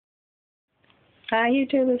Hi,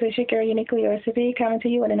 YouTube. This is your girl, Uniquely Recipe, coming to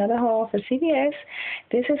you with another haul for CVS.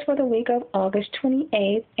 This is for the week of August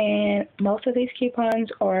 28th, and most of these coupons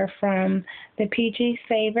are from the PG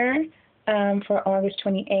Saver for August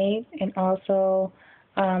 28th, and also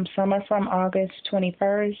some are from August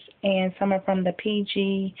 21st, and some are from the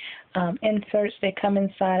PG inserts that come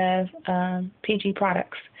inside of PG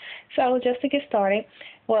Products. So just to get started,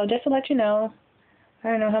 well, just to let you know, I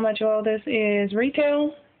don't know how much all this is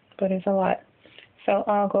retail, but it's a lot. So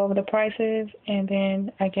I'll go over the prices, and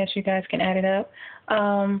then I guess you guys can add it up.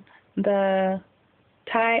 The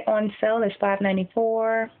Tide on sale is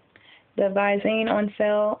 $5.94. The Visine on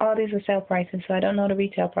sale, all these are sale prices, so I don't know the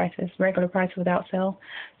retail prices, regular price without sale.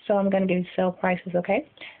 So I'm going to give you sale prices, okay?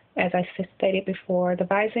 As I stated before, the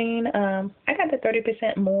Visine, I got the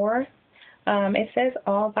 30% more. It says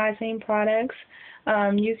all Visine products.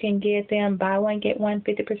 You can get them buy one, get one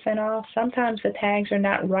 50% off. Sometimes the tags are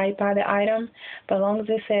not right by the item, but as long as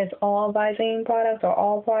it says all Visine products or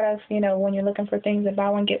all products, you know, when you're looking for things that buy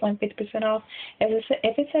one, get one 50% off,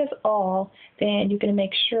 if it says all, then you can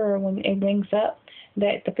make sure when it rings up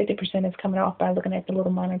that the 50% is coming off by looking at the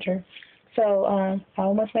little monitor. So I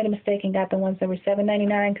almost made a mistake and got the ones that were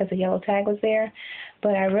 $7.99 because the yellow tag was there,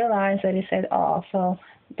 but I realized that it said all. So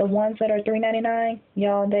the ones that are $3.99,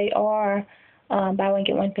 y'all, they are buy one,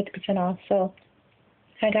 get one 50% off. So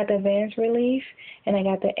I got the Advanced Relief and I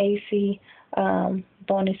got the AC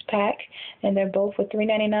bonus pack, and they're both for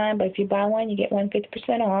 $3.99. But if you buy one, you get one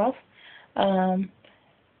 50% off.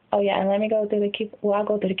 Oh yeah, and let me go through I'll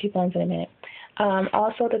go through the coupons in a minute.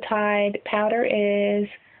 Also, the Tide powder is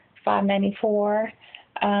 $5.94.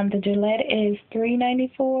 The Gillette is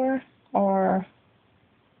 $3.94, or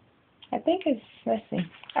I think it's, let's see,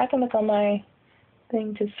 I can look on my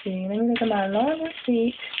thing to see. Let me look at my long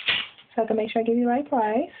receipt so I can make sure I give you the right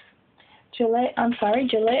price. Gillette,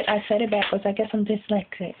 I said it backwards. I guess I'm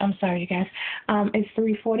dyslexic. I'm sorry, you guys. It's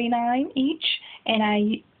 $3.49 each, and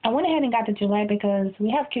I went ahead and got the Gillette because we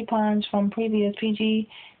have coupons from previous PG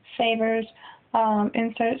Savers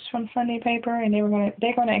inserts from Sunday paper, and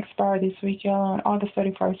they're gonna expire this week, y'all, on August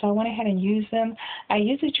 31st. So I went ahead and used them. I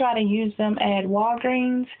usually try to use them at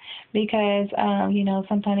Walgreens because you know,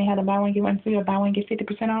 sometimes they had a buy one get one free or buy one get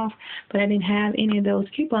 50% off, but I didn't have any of those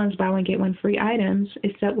coupons buy one get one free items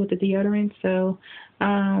except with the deodorant. So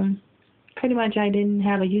pretty much I didn't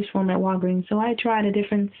have a use for them at Walgreens. So I tried a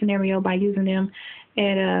different scenario by using them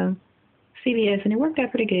at CVS, and it worked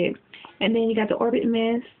out pretty good. And then you got the Orbit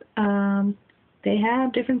Mist. They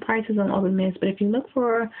have different prices on Orbit Mist, but if you look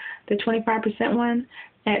for the 25% one,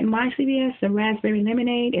 at my CVS, the Raspberry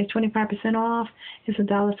Lemonade is 25% off. It's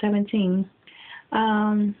 $1.17.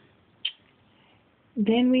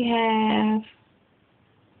 Then we have,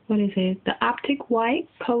 what is it? The Optic White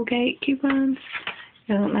Colgate coupons.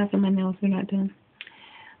 Don't laugh at my nails, we're not done.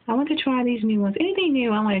 I want to try these new ones. Anything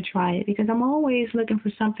new, I want to try it because I'm always looking for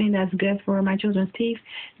something that's good for my children's teeth.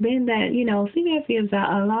 Being that, you know, CVS gives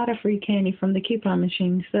out a lot of free candy from the coupon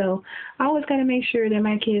machine. So I always got to make sure that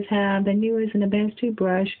my kids have the newest and the best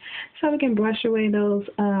toothbrush so we can brush away those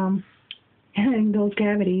those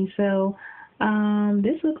cavities. So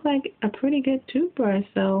this looks like a pretty good toothbrush.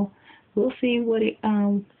 So we'll see what it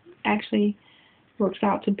actually works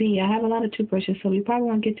out to be. I have a lot of toothbrushes, so we probably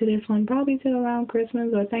won't get to this one probably till around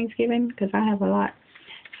Christmas or Thanksgiving because I have a lot.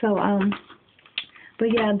 So,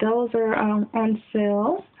 but yeah, those are on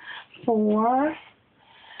sale for,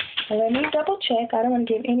 let me double check. I don't want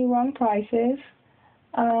to give any wrong prices.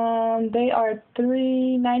 They are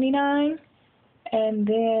 $3.99, and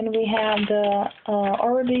then we have the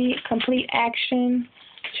Oral-B Complete Action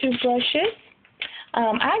toothbrushes.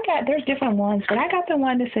 There's different ones, but I got the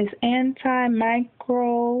one that says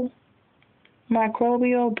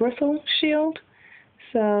Microbial Bristle Shield.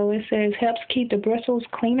 So it says helps keep the bristles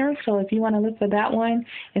cleaner. So if you want to look for that one,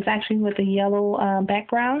 it's actually with a yellow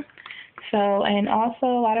background. So, and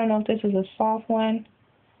also, I don't know if this is a soft one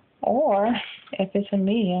or if it's a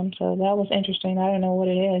medium. So that was interesting. I don't know what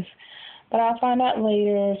it is. But I'll find out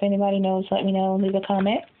later. If anybody knows, let me know. Leave a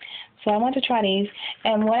comment. So I want to try these.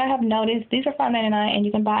 And what I have noticed, these are $5.99, and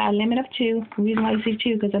you can buy a limit of 2. The reason why you see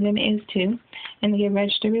 2 because the limit is 2. And you get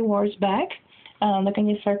registered rewards back. Look in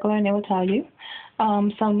your circular, and it will tell you.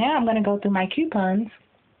 So now I'm going to go through my coupons.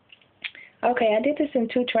 Okay, I did this in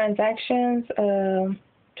 2 transactions, 2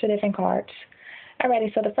 different cards.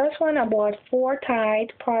 Alrighty, so the first one I bought 4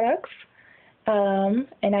 Tide products,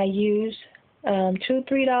 and I used 2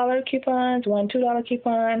 $3 coupons, 1 $2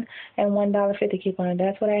 coupon, and $1.50 coupon.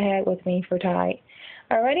 That's what I had with me for Tide.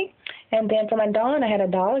 Alrighty, and then for my Dawn, I had a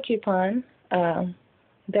 $1 coupon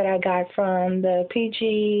that I got from the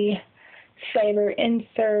PG Saver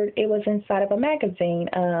insert. It was inside of a magazine.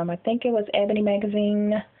 I think it was Ebony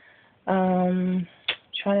magazine. Trying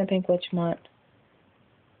to think which month.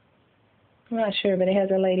 I'm not sure, but it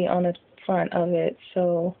has a lady on the front of it.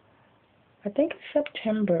 So I think it's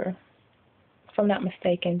September, if I'm not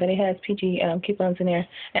mistaken, but it has PG coupons in there.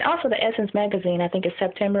 And also the Essence magazine, I think it's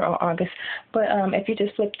September or August. But if you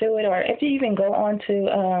just flip through it, or if you even go on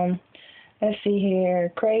to, let's see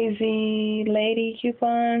here, Crazy Lady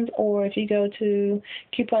coupons, or if you go to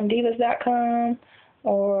coupondivas.com,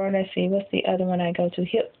 or let's see, what's the other one I go to?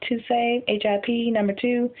 Hip2Save,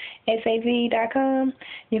 HIP2, SAV.com.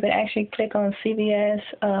 You can actually click on CVS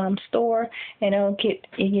store, and it'll give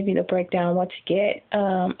you the breakdown what you get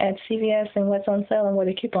at CVS and what's on sale and where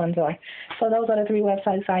the coupons are. So those are the three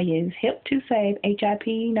websites I use: Hip2Save,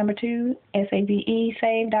 HIP2, SAVE,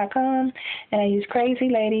 save.com, and I use Crazy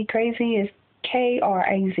Lady. Crazy is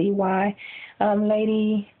KRAZY,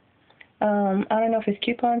 Lady. I don't know if it's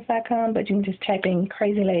coupons.com, but you can just type in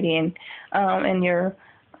Crazy Lady in your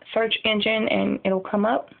search engine, and it'll come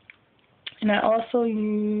up. And I also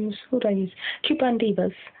use, who do I use?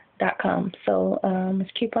 CouponDivas.com. So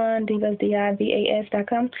it's CouponDivas,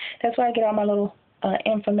 DIVAS.com. That's where I get all my little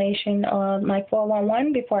information on my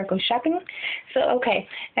 411 before I go shopping. So, okay.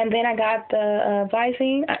 And then I got the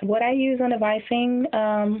Visine. What I use on the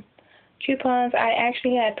Visine coupons, I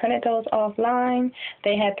actually had printed those offline.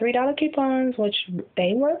 They had $3 coupons, which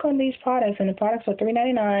they work on these products, and the products were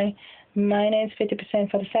 $3.99 minus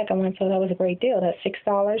 50% for the second one, so that was a great deal. That's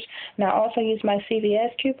 $6. And I also used my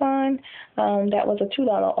CVS coupon. That was a $2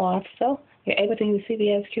 off, so you're able to use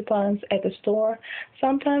CVS coupons at the store.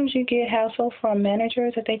 Sometimes you get hassle from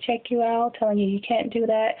managers if they check you out, telling you can't do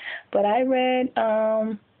that. But I read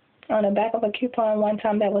on the back of a coupon one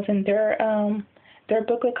time that was in their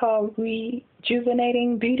booklet called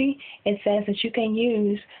Rejuvenating Beauty. It says that you can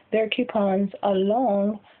use their coupons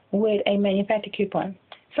along with a manufacturer coupon.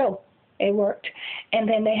 So it worked. And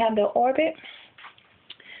then they have the Orbit.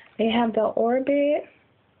 They have the Orbit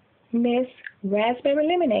Miss Raspberry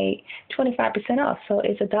Lemonade, 25% off. So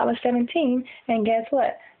it's $1.17. And guess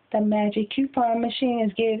what? The magic coupon machine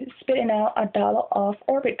is spitting out $1 off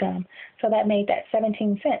Orbit gum. So that made that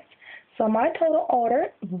 17 cents. So my total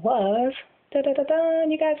order was,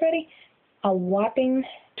 you guys ready? A whopping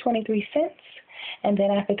 23 cents. And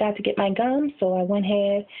then I forgot to get my gum, so I went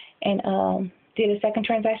ahead and did a second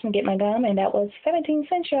transaction to get my gum, and that was 17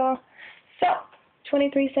 cents, y'all. So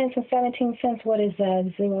 23 cents and 17 cents. What is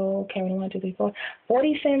that? 0, carry 1, 2, 3, 4.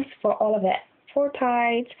 40 cents for all of that. 4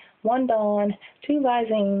 Tides, 1 Dawn, 2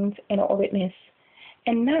 Visines, and an Orbit Mist.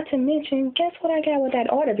 And not to mention, guess what I got with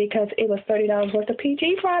that order? Because it was $30 worth of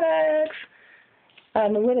PG products.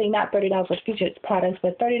 Really not $30 worth of PG products,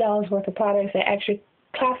 but $30 worth of products that actually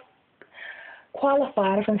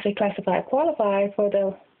qualified. I'm going to say classified. Qualified for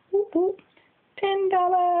the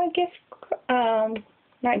 $10 gift,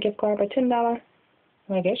 not gift card, but $10.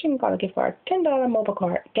 Well, I guess you can call it a gift card. $10 mobile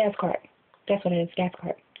card, gas card. That's what it is, gas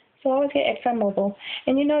card. So I always get ExxonMobil.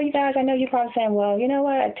 And you know, you guys, I know you're probably saying, well, you know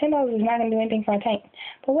what, $10 is not going to do anything for a tank.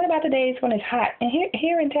 But what about the days when it's hot? And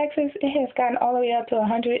here in Texas, it has gotten all the way up to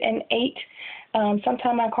 108.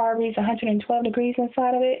 Sometimes my car reads 112 degrees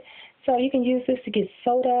inside of it. So you can use this to get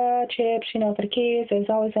soda, chips, you know, for the kids. There's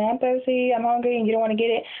always I'm thirsty, I'm hungry, and you don't want to get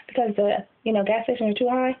it because the, gas stations are too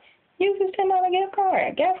high. Use this $10 gift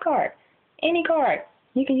card, gas card, any card.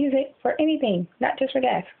 You can use it for anything, not just for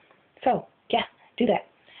gas. So, yeah, do that.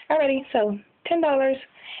 Alrighty, so $10.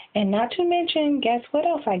 And not to mention, guess what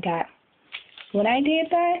else I got? When I did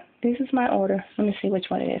that, this is my order. Let me see which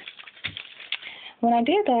one it is. When I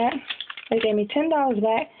did that, they gave me $10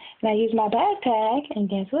 back, and I used my bag tag, and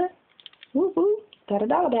guess what? Woo-hoo, got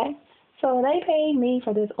 $1 back. So they paid me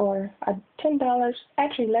for this order, $10,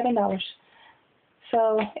 actually $11.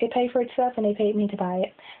 So it paid for itself, and they paid me to buy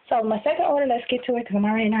it. So my second order, let's get to it, because I'm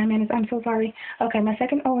already 9 minutes. I'm so sorry. Okay, my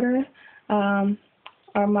second order,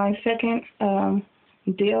 or my second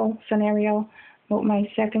deal scenario with my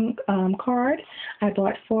second card, I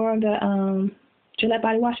bought for the Gillette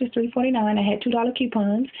body wash is $3.49. I had $2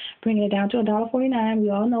 coupons, bringing it down to $1.49. We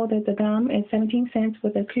all know that the gum is 17 cents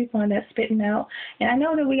with a coupon that's spitting out. And I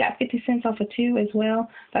know that we got 50 cents off of 2 as well,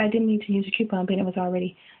 but I didn't need to use a coupon, but it was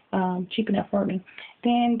already cheap enough for me.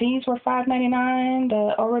 Then these were $5.99,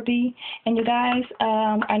 the Oral-B. And you guys,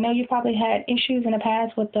 I know you probably had issues in the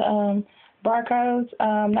past with the barcodes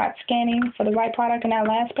not scanning for the right product in that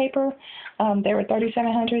last paper. They were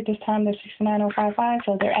 3,700. This time they're 69,055.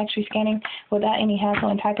 So they're actually scanning without any hassle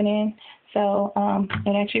and typing in. So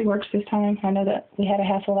it actually works this time. I know that we had a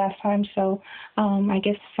hassle last time. So I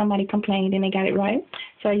guess somebody complained and they got it right.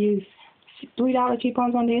 So I used $3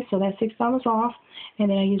 coupons on this, so that's $6 off. And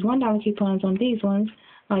then I used $1 coupons on these ones.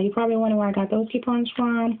 You probably wonder where I got those coupons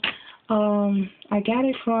from. I got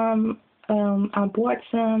it from, I bought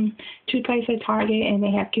some toothpaste at Target, and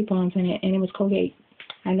they have coupons in it, and it was Colgate.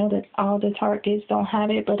 I know that all the Targets don't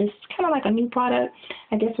have it, but it's kind of like a new product.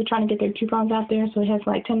 I guess they're trying to get their coupons out there, so it has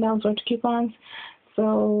like $10 worth of coupons.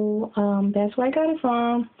 So that's where I got it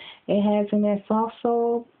from. It has in there soft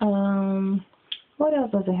soap. What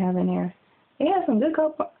else does it have in there? It has some good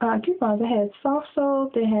coupons. It had soft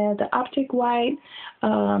soap. They had the Optic White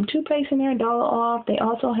toothpaste in there, $1 off. They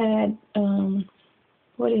also had,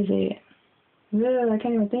 what is it? Ugh, I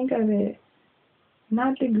can't even think of it.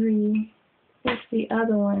 Not Degree. It's the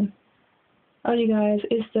other one. Oh, you guys,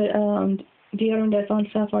 it's the deodorant that's on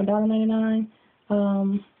sale for $1.99.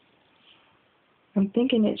 I'm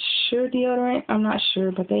thinking it's Sure deodorant. I'm not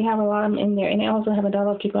sure, but they have a lot of them in there. And they also have a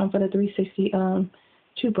 $1 coupon for the 360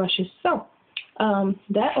 toothbrushes. So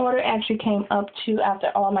that order actually came up to, after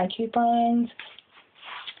all my coupons,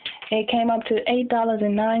 it came up to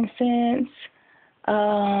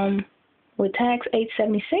 $8.09. With tax,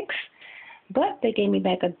 $8.76. But they gave me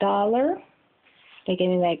back $1. They gave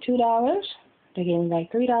me back $2. They gave me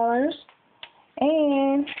back $3.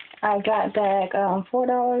 And I got back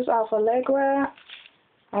 $4 off Allegra.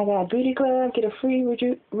 I got Beauty Club, get a free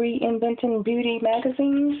Reinventing Beauty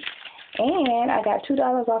magazine. And I got $2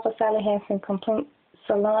 off of Sally Hansen Complete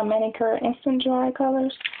Salon Manicure Instant Dry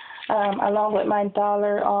Colors, along with my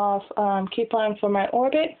 $1 off coupon for my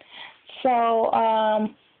Orbit. So,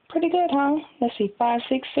 pretty good, huh? Let's see,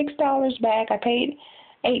 $6 back. I paid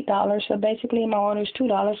 $8, so basically my order is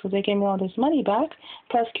 $2 because they gave me all this money back,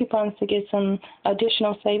 plus coupons to get some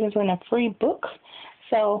additional savings and a free book.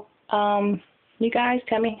 So, you guys,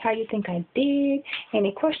 tell me how you think I did.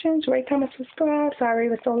 Any questions? Rate, comment, subscribe. Sorry it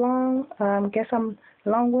was so long. Guess I'm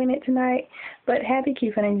long-winded tonight, but happy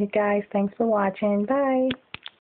keeping you guys. Thanks for watching. Bye.